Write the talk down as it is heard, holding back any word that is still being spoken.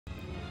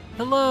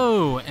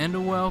Hello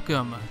and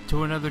welcome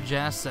to another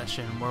jazz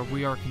session where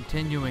we are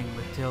continuing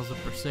with Tales of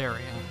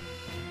Berseria.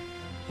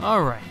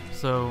 Alright,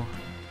 so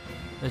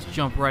let's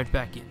jump right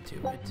back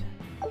into it.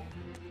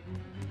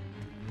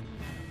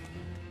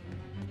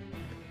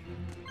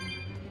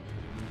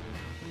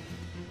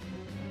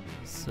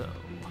 So,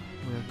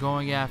 we're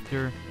going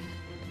after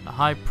a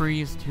high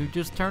priest who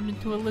just turned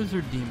into a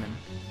lizard demon,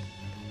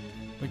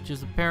 which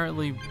is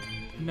apparently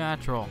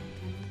natural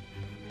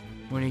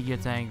when he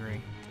gets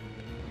angry.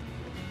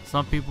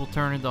 Some people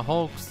turn into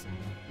Hulks,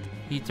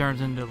 he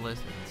turns into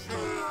lizards.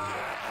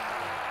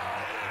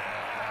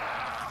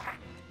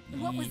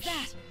 What was Yeesh.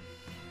 that?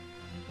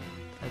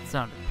 That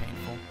sounded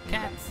painful.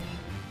 Cats!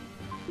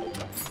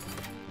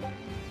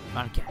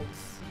 Not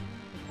cats.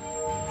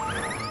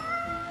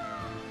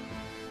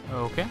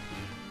 Okay.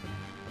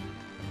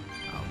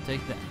 I'll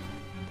take that.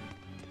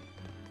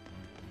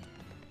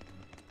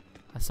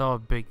 I saw a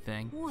big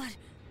thing.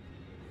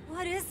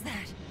 What is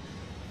that?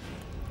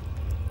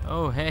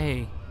 Oh,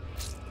 hey.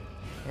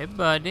 Hey,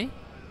 buddy.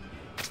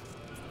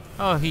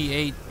 Oh, he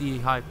ate the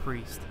high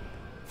priest.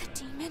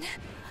 The demon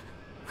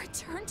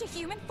returned to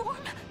human form?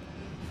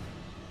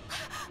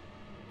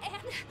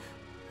 And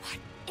what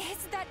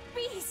is that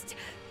beast?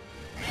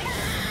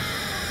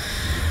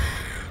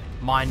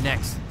 My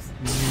next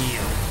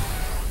meal.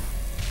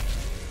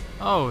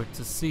 Oh, it's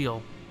a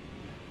seal.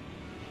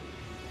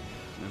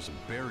 There's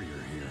a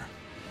barrier here.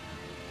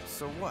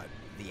 So what?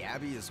 The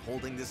Abbey is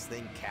holding this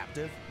thing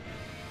captive?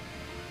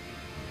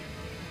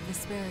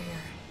 This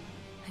barrier.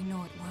 I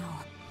know it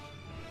well.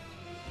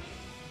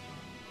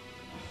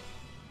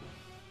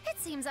 It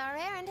seems our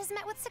errand has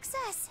met with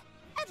success.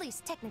 At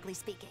least technically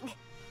speaking.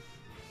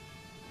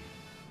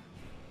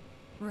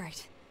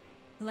 Right.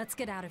 Let's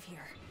get out of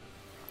here.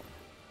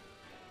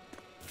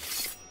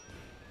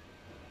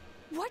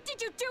 What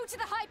did you do to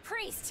the High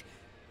Priest?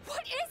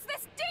 What is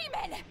this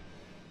demon?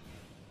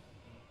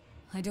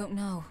 I don't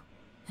know,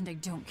 and I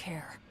don't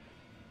care.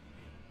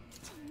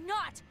 Do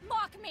not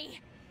mock me!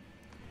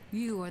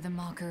 You are the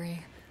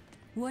mockery.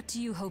 What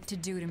do you hope to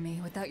do to me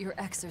without your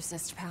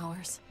exorcist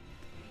powers?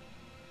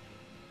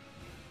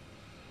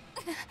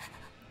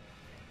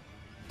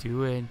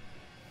 Do it.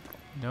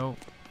 Nope.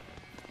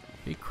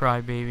 Big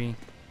crybaby.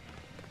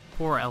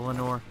 Poor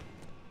Eleanor.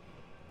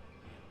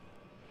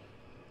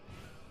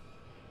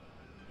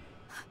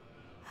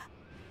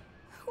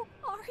 Who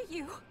are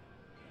you?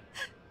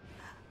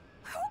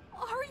 Who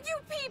are you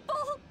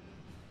people?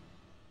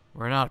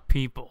 We're not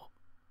people.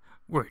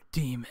 We're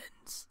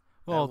demons.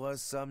 Well, That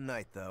was some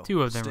night, though.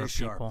 two of them Stay are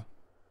sharp. people.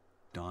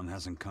 Dawn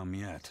hasn't come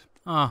yet.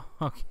 Oh,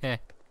 okay.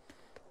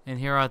 And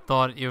here I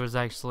thought it was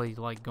actually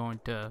like going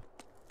to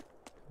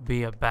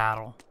be a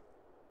battle.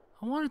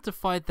 I wanted to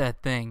fight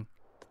that thing.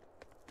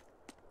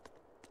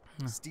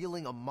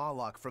 Stealing a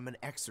Moloch from an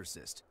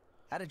exorcist.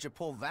 How did you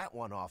pull that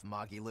one off,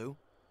 Magilu?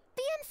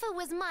 Bienfu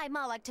was my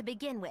Moloch to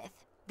begin with.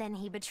 Then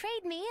he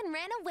betrayed me and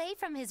ran away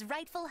from his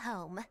rightful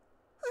home.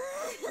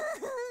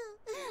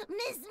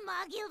 Miss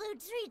Magilu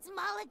treats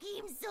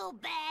Malakhim so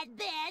bad.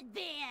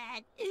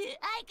 I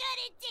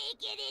couldn't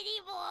take it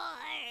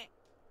anymore.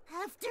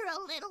 After a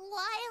little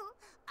while,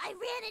 I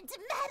ran into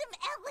Madame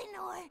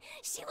Eleanor.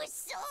 She was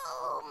so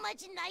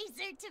much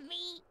nicer to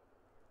me.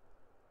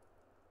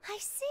 I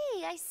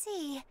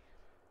see.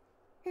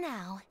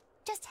 Now,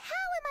 just how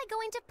am I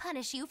going to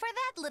punish you for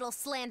that little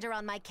slander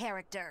on my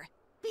character?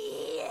 The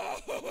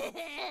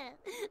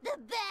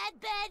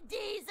bad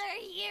days are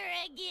here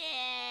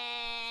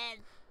again.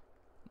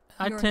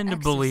 I You're tend an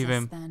to believe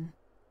him. exorcist, then.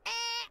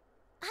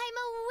 I'm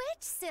a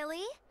witch,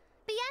 silly.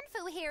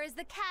 Bienfu here is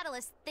the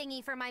catalyst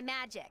thingy for my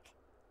magic.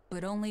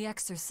 But only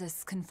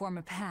exorcists can form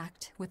a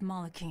pact with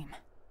Malakhim.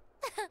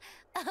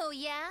 Oh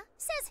yeah?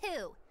 Says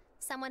who?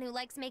 Someone who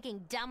likes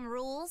making dumb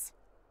rules?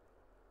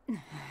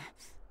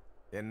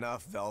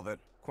 Enough, Velvet.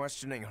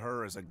 Questioning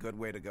her is a good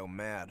way to go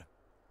mad.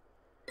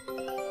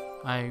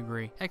 I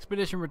agree.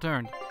 Expedition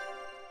returned.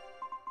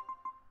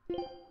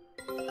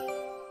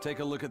 Take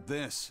a look at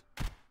this.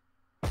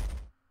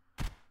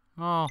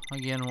 Oh,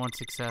 again, one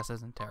success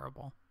isn't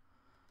terrible.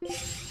 Yeah,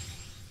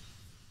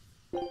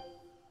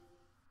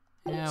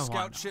 why Scout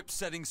not? ship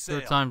setting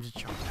Third sail. time's a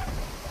charm.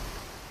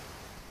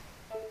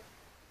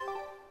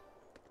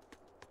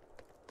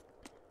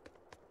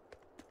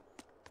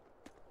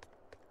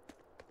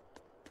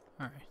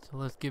 Alright, so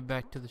let's get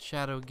back to the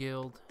Shadow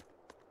Guild.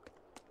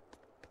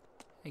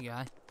 Hey,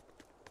 guy.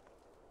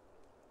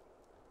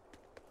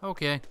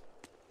 Okay.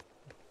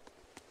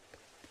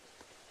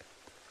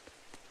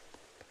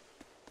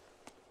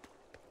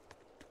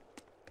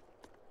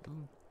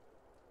 Ooh.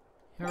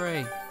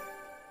 Hooray.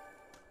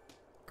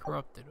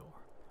 Corrupted ore,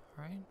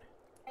 right?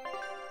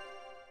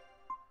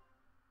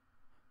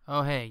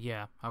 Oh, hey,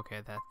 yeah. Okay,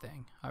 that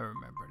thing. I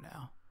remember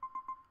now.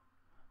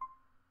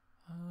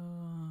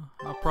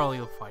 I'll probably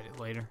go fight it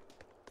later.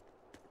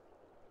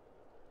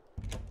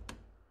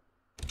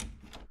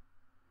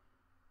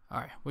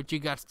 Alright, what you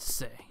got to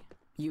say?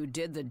 You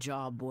did the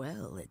job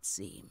well, it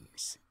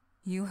seems.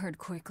 You heard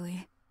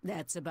quickly.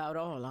 That's about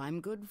all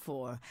I'm good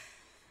for.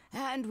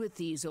 And with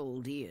these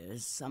old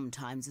ears,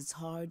 sometimes it's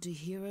hard to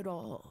hear it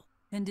all.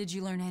 And did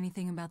you learn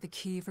anything about the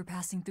key for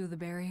passing through the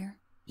barrier?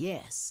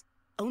 Yes.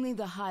 Only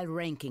the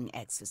high-ranking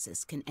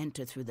exorcists can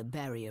enter through the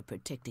barrier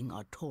protecting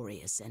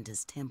Artorius and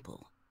his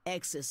temple.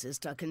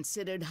 Exorcists are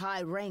considered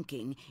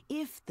high-ranking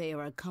if they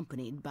are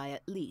accompanied by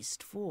at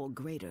least 4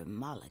 greater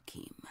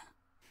Malakhim.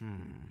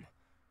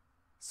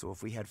 So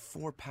if we had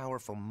 4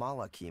 powerful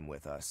Malakhim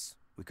with us,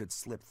 we could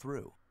slip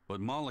through.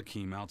 But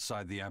Malakhim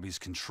outside the Abbey's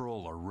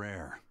control are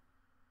rare.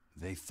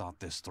 They thought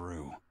this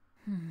through.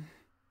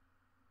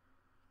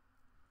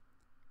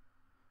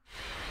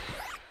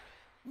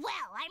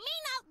 Well, I may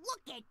not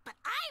look it, but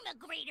I'm a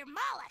greater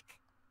Moloch.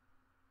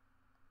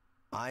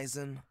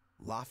 Aizen,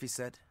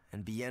 Laphicet,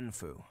 and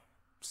Bienfu.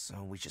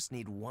 So we just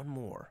need one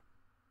more.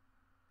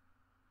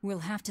 We'll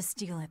have to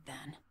steal it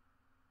then.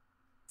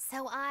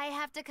 So I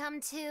have to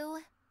come too?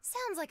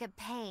 Sounds like a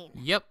pain.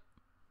 Yep.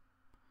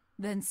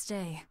 Then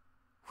stay.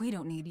 We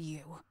don't need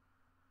you.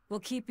 We'll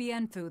keep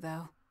Bienfu,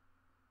 though.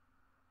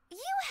 You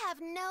have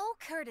no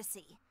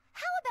courtesy.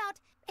 How about,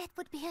 it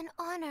would be an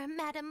honor,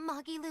 Madame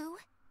Magilou?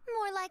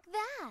 More like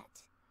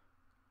that.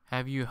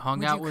 Have you hung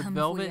Would out you with come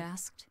Velvet? If we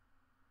asked?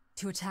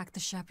 To attack the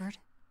shepherd?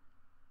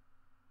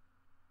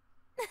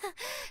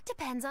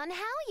 Depends on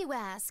how you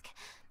ask.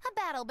 A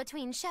battle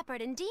between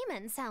shepherd and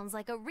demon sounds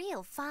like a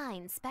real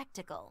fine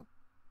spectacle.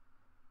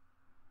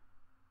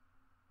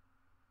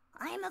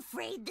 I'm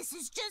afraid this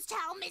is just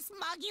how Miss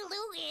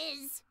Magilou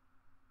is.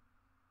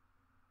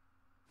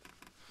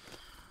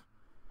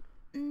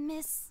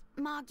 Miss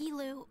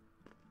Magilou,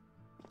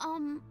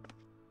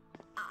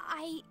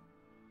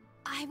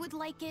 I would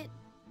like it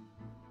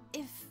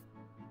if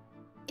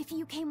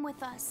you came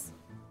with us.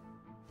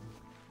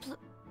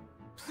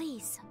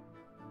 Please.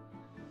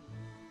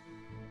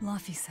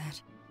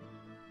 Laphicet.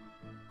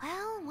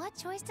 Well, what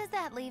choice does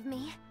that leave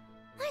me?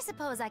 I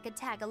suppose I could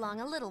tag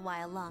along a little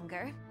while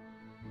longer.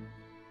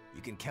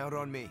 You can count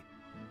on me.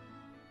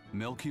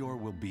 Melchior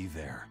will be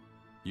there.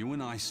 You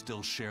and I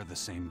still share the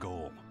same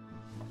goal.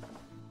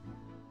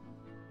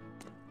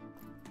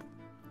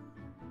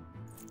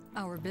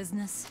 Our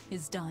business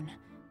is done.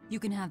 You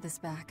can have this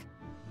back.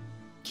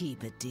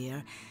 Keep it,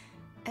 dear.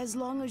 As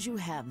long as you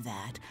have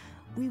that,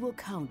 we will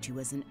count you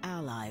as an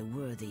ally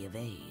worthy of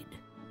aid.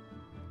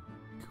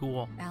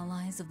 Cool.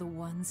 Allies of the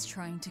ones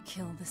trying to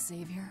kill the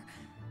Savior?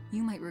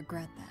 You might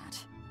regret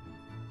that.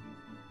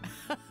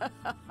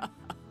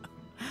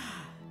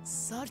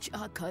 Such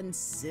a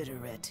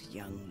considerate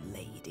young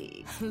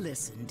lady.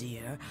 Listen,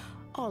 dear,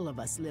 all of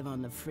us live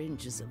on the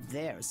fringes of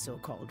their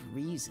so-called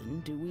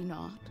reason, do we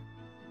not?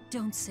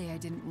 Don't say I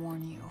didn't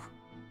warn you.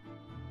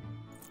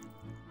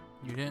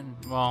 You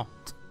didn't? Well,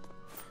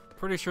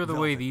 pretty sure the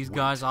Velvet, way these wait.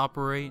 guys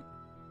operate,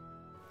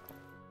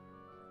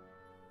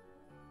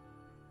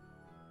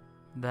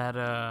 that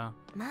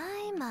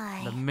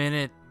My. the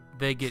minute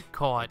they get I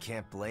caught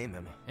can't blame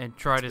him. and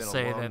try It's to been a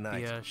say long that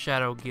night. the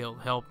Shadow Guild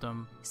helped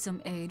them,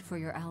 Some aid for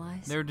your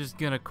allies? they're just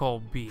gonna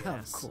call BS.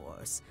 Of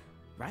course.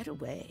 Right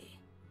away.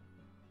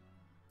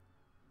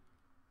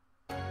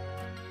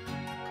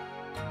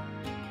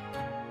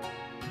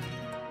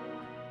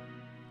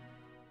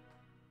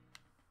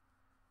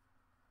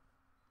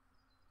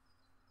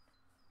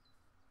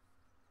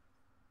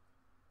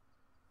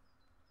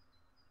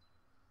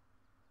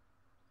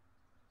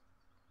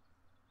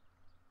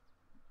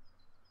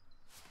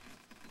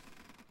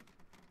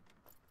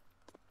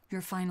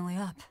 You're finally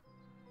up.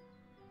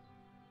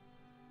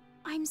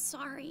 I'm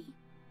sorry.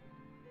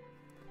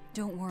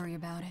 Don't worry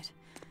about it.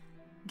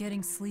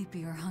 Getting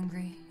sleepy or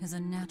hungry is a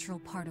natural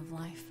part of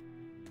life.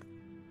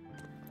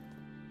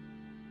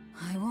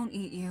 I won't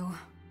eat you.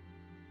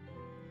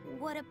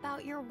 What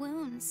about your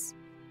wounds?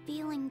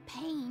 Feeling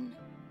pain?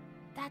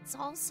 That's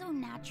also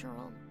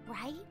natural,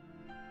 right?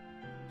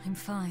 I'm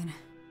fine.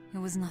 It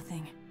was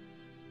nothing.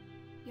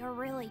 You're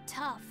really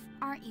tough,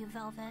 aren't you,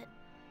 Velvet?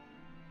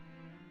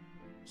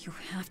 You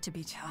have to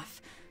be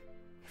tough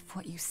if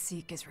what you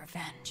seek is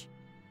revenge.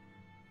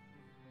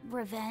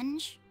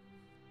 Revenge?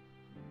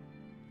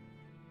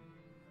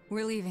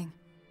 We're leaving.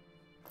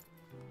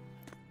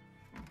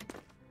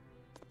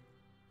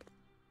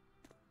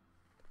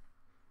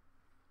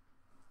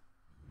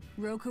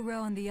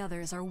 Rokuro and the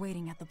others are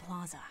waiting at the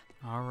plaza.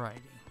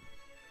 Alrighty.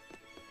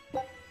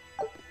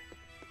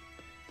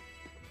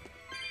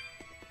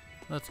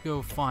 Let's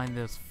go find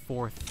this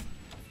 4th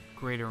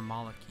Greater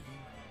Malakhim.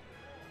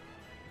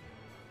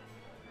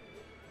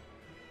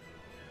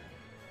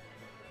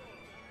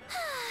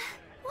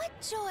 What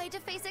joy to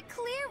face a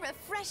clear,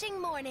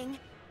 refreshing morning.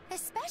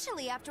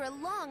 Especially after a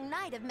long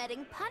night of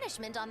meting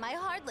punishment on my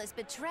heartless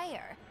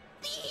betrayer.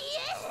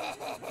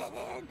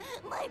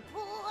 My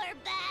poor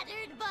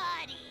battered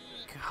body.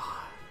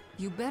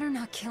 You better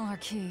not kill our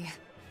key.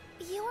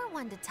 You're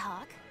one to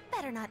talk.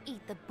 Better not eat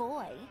the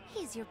boy.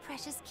 He's your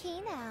precious key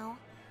now.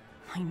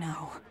 I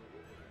know.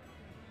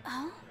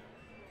 Oh?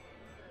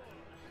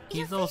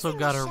 He's You're also facing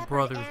got a her shepherd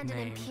brother's and an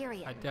name.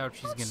 Empyrean. I doubt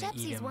she's Well, gonna eat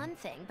Shepsy's him. one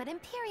thing, but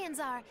Empyreans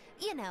are,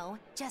 you know,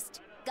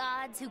 just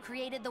gods who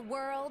created the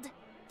world.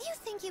 You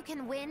think you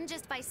can win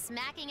just by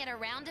smacking it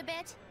around a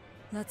bit?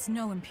 That's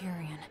no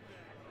Empyrean.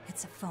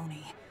 It's a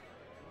phony.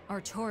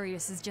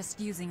 Artorius is just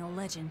using a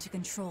legend to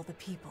control the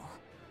people.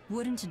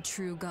 Wouldn't a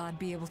true god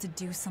be able to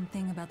do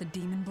something about the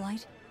demon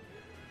blight?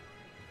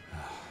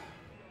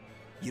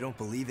 You don't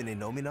believe in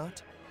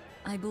Innominat?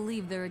 I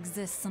believe there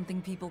exists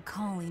something people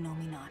call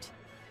Innominat.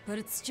 But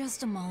it's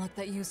just a Moloch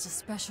that used a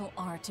special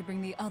art to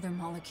bring the other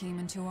Malakhim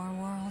into our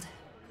world.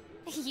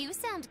 You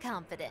sound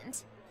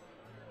confident.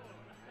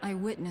 I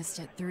witnessed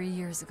it 3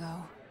 years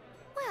ago.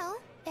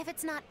 Well, if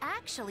it's not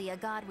actually a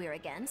god we're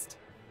against,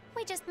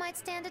 we just might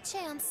stand a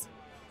chance.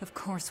 Of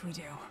course we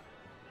do.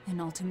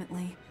 And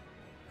ultimately,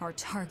 our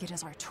target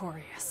is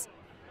Artorius.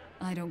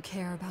 I don't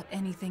care about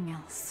anything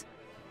else.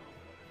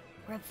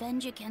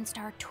 Revenge against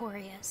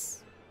Artorius.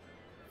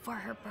 For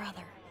her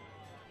brother.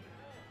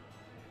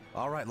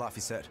 All right,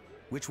 Laphicet.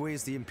 Which way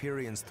is the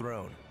Empyrean's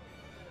throne?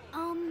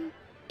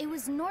 It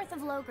was north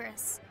of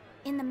Logris.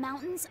 In the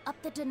mountains up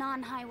the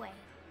Danan Highway.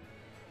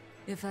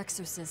 If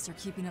exorcists are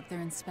keeping up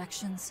their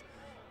inspections,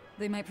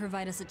 they might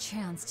provide us a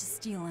chance to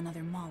steal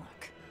another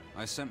Moloch.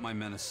 I sent my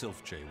men a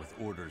Silfjay with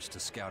orders to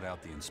scout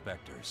out the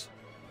inspectors.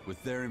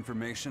 With their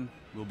information,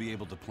 we'll be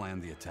able to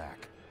plan the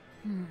attack.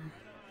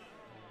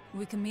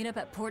 We can meet up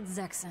at Port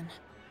Zexen.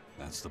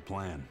 That's the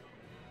plan.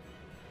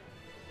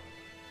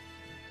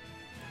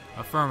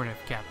 Affirmative,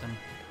 Captain.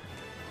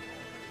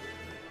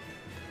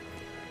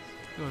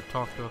 Go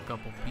talk to a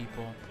couple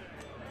people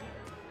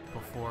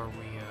before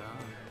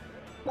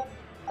we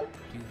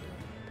do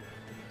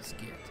the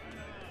skit.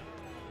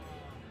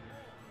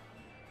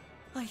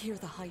 I hear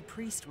the High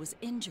Priest was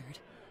injured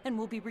and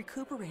will be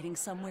recuperating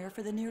somewhere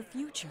for the near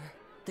future.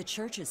 The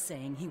church is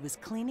saying he was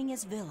cleaning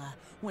his villa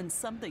when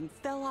something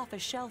fell off a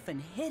shelf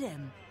and hit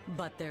him.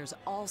 But there's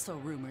also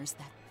rumors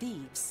that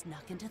thieves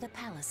snuck into the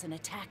palace and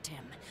attacked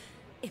him.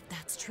 If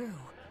that's true,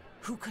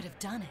 who could have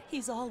done it?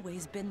 He's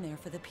always been there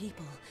for the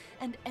people,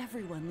 and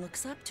everyone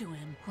looks up to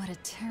him. What a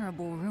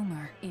terrible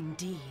rumor.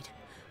 Indeed.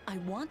 I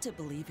want to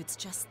believe it's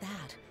just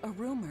that, a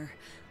rumor,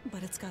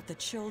 but it's got the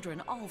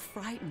children all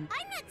frightened.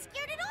 I'm not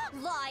scared at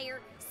all! Liar!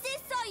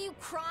 Sis saw you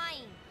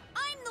crying!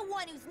 I'm the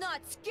one who's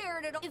not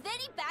scared at all! If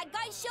any bad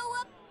guys show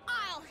up,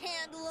 I'll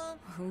handle them!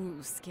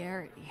 Ooh,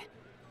 scary.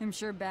 I'm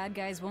sure bad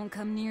guys won't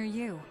come near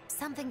you.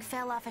 Something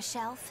fell off a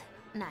shelf?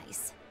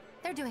 Nice.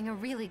 They're doing a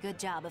really good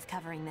job of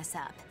covering this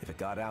up. If it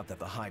got out that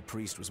the High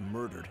Priest was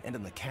murdered and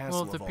in the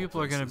castle Well, if the of all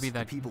people are going to places, be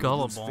that the people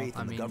would lose gullible, faith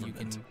in I the mean, you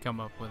government. can come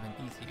up with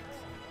an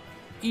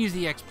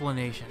easy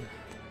explanation.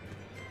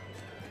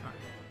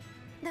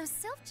 Those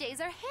Silfjays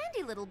are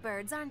handy little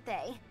birds, aren't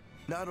they?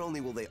 Not only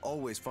will they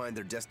always find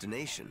their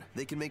destination,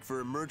 they can make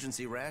for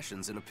emergency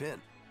rations in a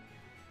pin.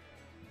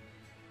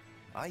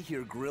 I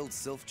hear grilled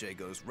Silfjay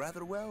goes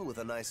rather well with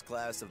a nice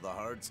glass of the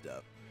hard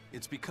stuff.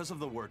 It's because of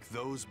the work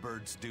those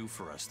birds do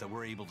for us that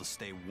we're able to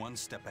stay one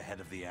step ahead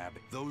of the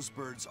Abbey. Those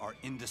birds are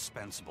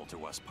indispensable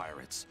to us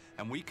pirates,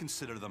 and we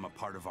consider them a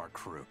part of our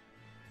crew.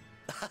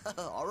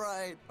 All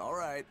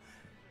right.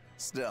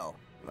 Still,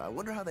 I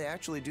wonder how they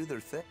actually do their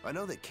thing. I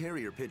know that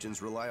carrier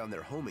pigeons rely on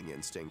their homing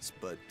instincts,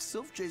 but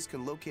Silfjays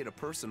can locate a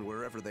person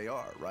wherever they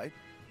are, right?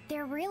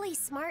 They're really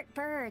smart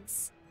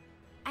birds.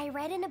 I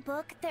read in a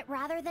book that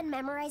rather than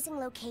memorizing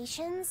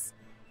locations,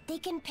 they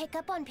can pick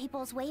up on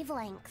people's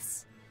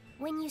wavelengths.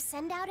 When you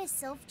send out a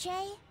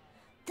Silfjay,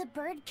 the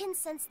bird can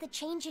sense the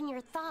change in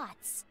your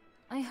thoughts.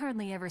 I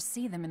hardly ever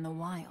see them in the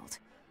wild.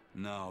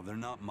 No, they're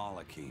not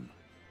Malakhim.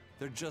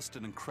 They're just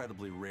an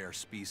incredibly rare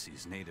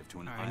species native to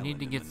an island. I need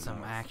to get in the some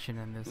north. action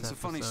in this It's episode. a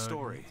funny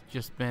story. It's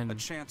just been A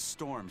chance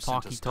storm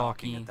sent us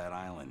talky docking at that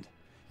island,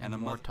 and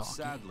more talky.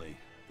 sadly,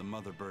 the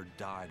mother bird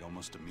died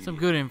almost immediately. some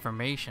good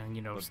information,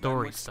 you know, But story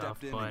Benwick stuff,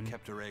 stepped in but and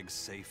kept her eggs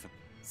safe.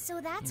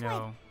 So that's you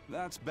know,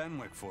 That's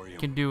Benwick for you.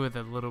 can do with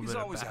a little He's bit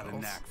of always had a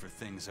battles. knack for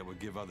things that would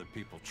give other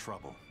people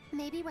trouble.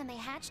 Maybe when they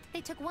hatched,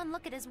 they took one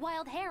look at his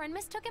wild hair and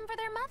mistook him for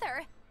their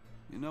mother.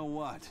 You know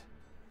what?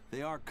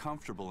 They are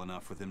comfortable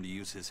enough with him to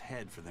use his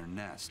head for their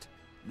nest.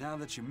 Now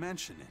that you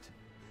mention it,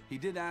 he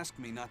did ask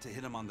me not to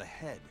hit him on the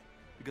head,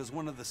 because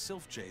one of the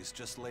Silfjays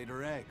just laid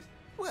her egg.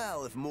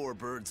 Well, if more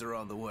birds are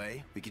on the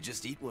way, we could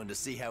just eat one to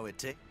see how it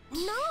tastes.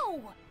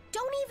 No!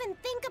 Don't even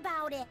think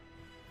about it!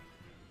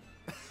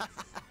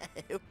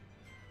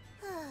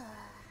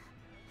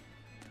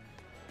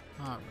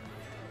 Alright.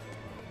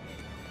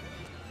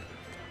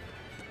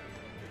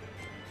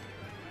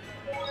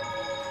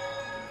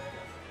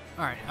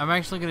 Alright, I'm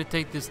actually gonna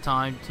take this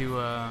time to,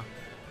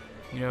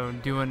 you know,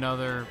 do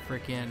another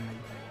freaking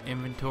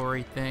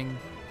inventory thing.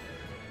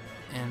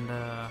 And,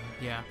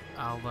 yeah,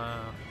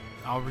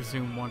 I'll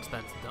resume once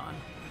that's done.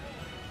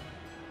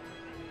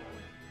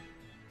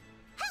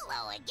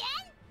 Hello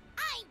again!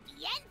 I'm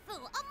Bienfu, a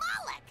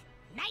Moloch!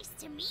 Nice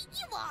to meet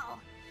you all!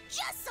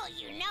 Just so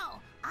you know,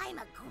 I'm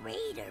a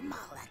greater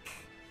Moloch.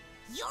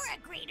 You're a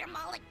greater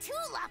Moloch too,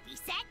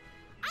 Laphicet!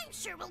 I'm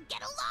sure we'll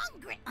get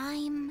along great.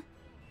 I'm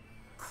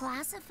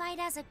classified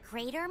as a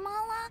greater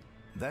Moloch?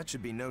 That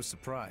should be no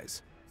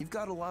surprise. You've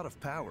got a lot of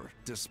power,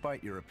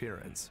 despite your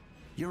appearance.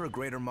 You're a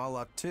greater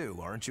Moloch too,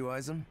 aren't you,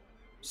 Isam?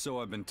 So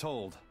I've been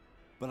told,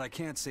 but I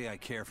can't say I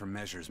care for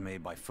measures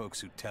made by folks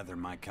who tether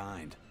my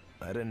kind.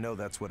 I didn't know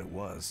that's what it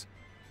was.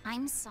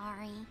 I'm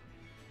sorry.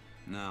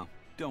 No,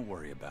 don't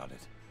worry about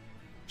it.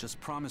 Just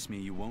promise me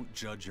you won't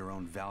judge your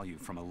own value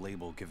from a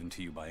label given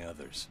to you by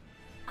others.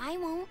 I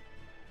won't.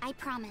 I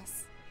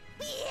promise.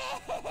 Yeah!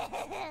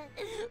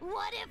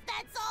 What if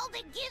that's all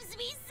that gives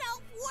me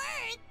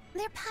self-worth?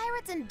 They're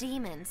pirates and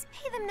demons.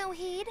 Pay them no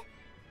heed.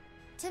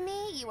 To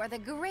me, you are the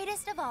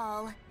greatest of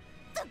all.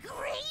 The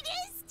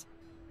greatest?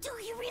 Do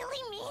you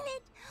really mean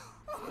it?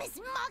 Oh, Miss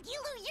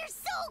Magilou, you're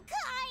so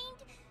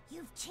kind!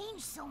 You've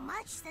changed so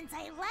much since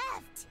I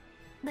left.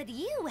 But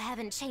you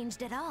haven't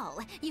changed at all.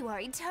 You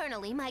are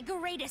eternally my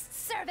greatest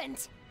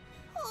servant.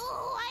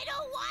 Oh, I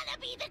don't want to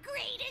be the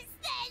greatest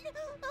then!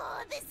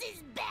 Oh, this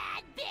is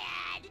bad,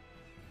 bad!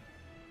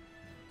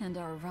 And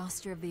our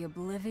roster of the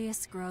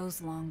oblivious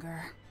grows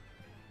longer.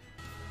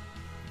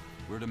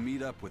 We're to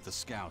meet up with the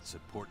scouts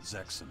at Port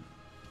Zexon.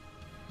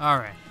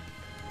 Alright.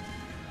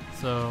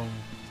 So,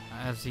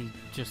 as he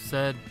just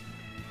said,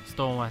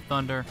 stole my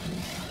thunder.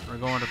 We're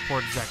going to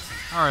Port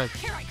Zexon. Alright,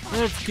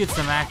 let's get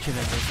some action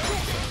at this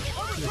episode.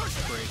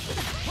 Goodness gracious.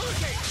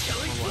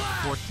 We're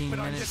what, 14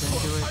 minutes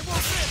into it?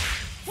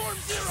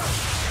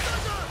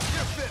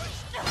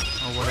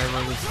 Or whatever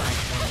this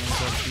actually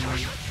ends up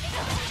being.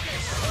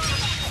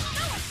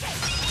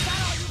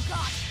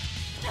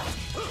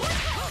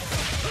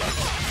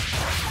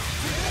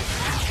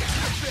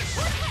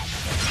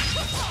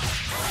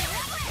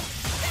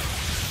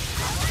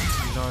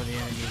 These are the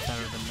enemies that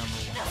are the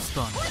 #1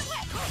 stun. So,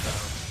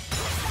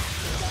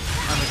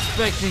 I'm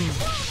expecting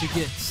to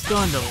get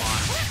stunned a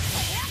lot.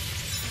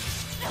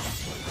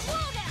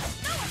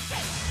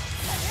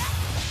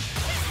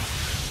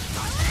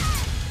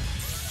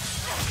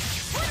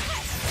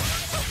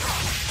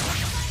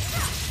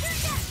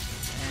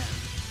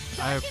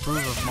 I approve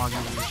of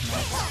Magilou's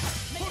magic.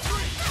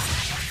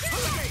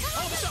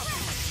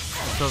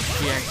 So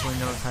she actually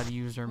knows how to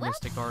use her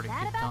mystic art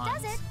at good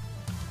times.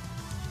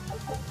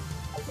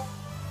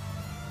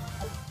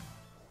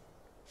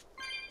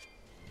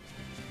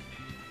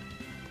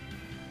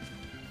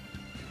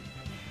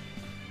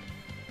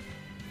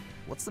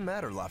 What's the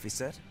matter,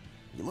 Laphicet?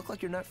 You look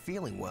like you're not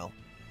feeling well.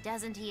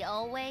 Doesn't he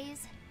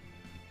always?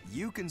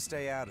 You can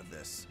stay out of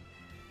this.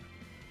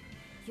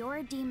 You're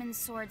a demon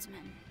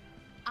swordsman.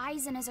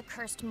 Aizen is a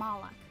cursed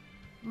Malak.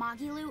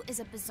 Magilou is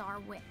a bizarre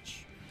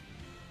witch.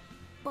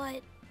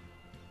 But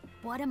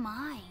what am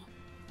I?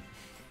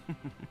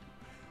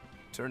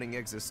 Turning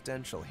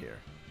existential here.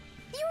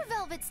 You're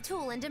Velvet's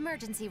tool and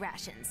emergency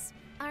rations,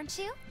 aren't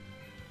you?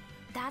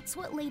 That's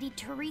what Lady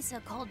Teresa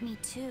called me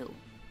too.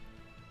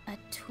 A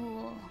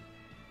tool.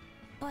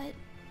 But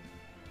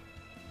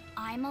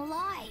I'm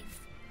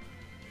alive.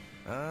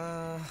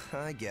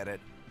 I get it.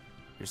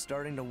 You're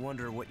starting to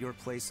wonder what your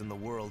place in the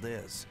world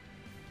is.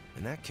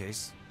 In that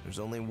case, there's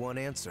only one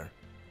answer.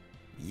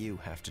 You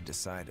have to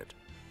decide it.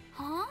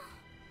 Huh?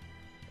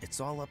 It's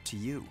all up to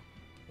you.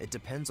 It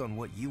depends on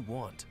what you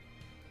want.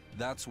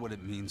 That's what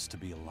it means to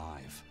be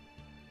alive.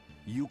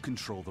 You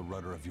control the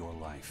rudder of your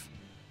life.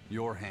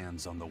 Your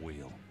hands on the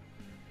wheel.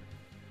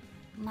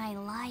 My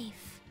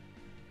life.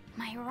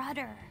 My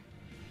rudder.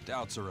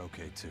 Doubts are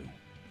okay too.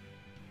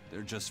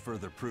 They're just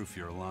further proof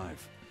you're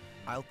alive.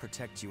 I'll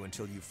protect you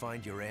until you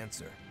find your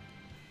answer.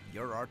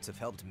 Your arts have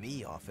helped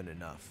me often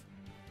enough.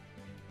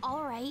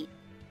 All right.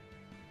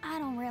 I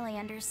don't really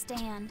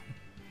understand.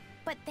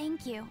 But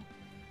thank you.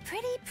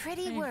 Pretty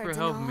Thanks words for and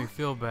helping all. me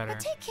feel better. But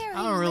take care I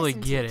who don't you really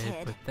listen get to, it,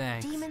 kid. but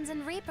thanks. Demons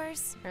and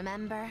reapers,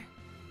 remember?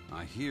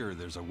 I hear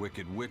there's a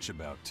wicked witch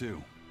about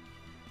too.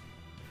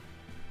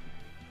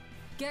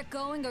 Get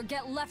going or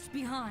get left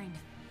behind.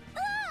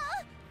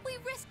 Ah! We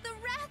risk the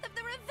wrath of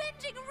the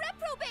revenging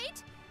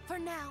reprobate! For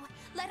now,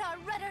 let our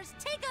rudders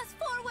take us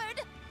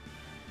forward!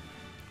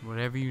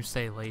 Whatever you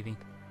say, lady.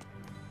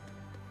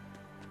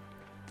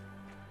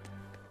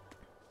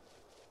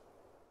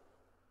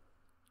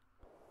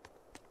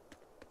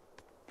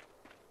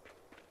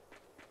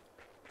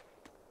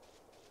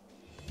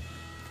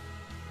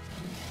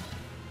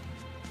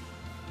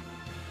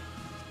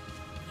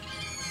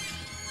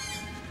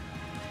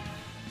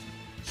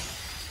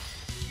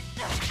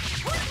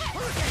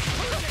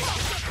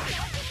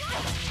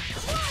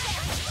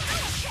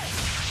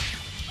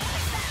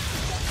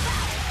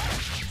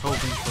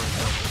 Hoping for a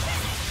double.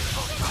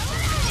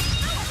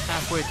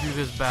 Halfway through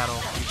this battle,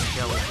 you can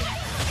kill it.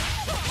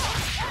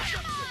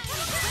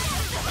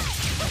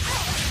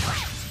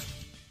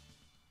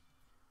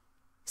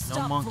 No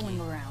Stop monkey,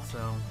 fooling around.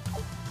 so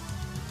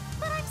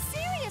But I'm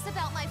serious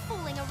about my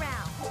fooling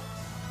around!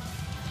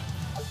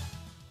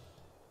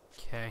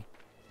 okay.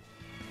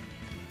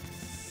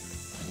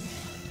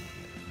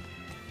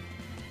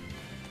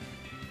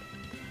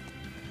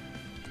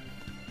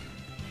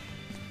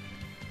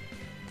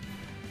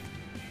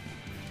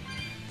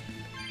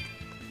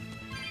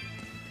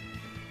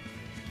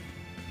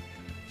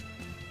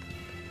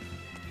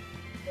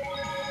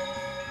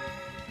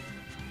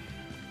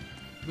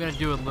 I'm gonna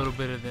do a little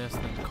bit of this,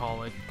 then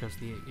call it, because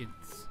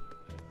it's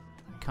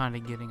kind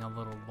of getting a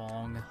little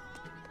long.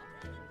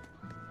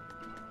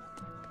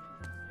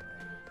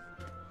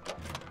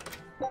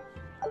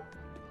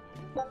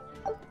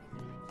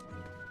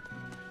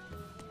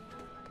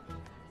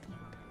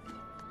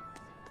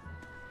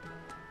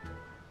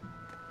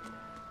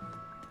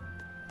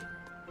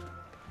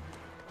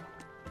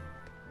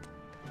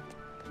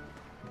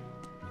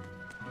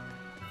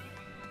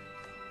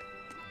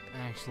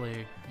 Actually,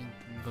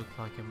 it looks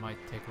like it might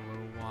take a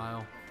little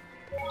while.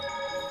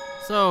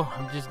 So,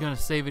 I'm just going to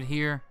save it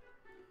here.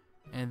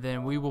 And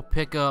then we will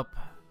pick up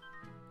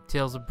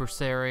Tales of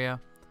Berseria.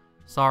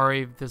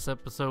 Sorry if this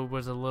episode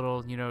was a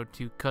little, you know,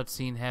 too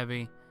cutscene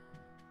heavy.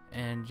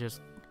 And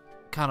just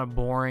kind of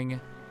boring.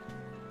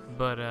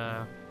 But,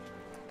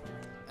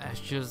 that's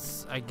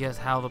just, I guess,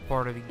 how the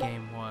part of the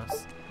game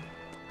was.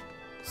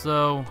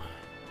 So,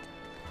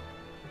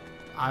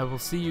 I will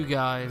see you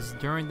guys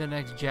during the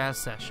next jazz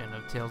session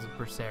of Tales of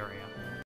Berseria.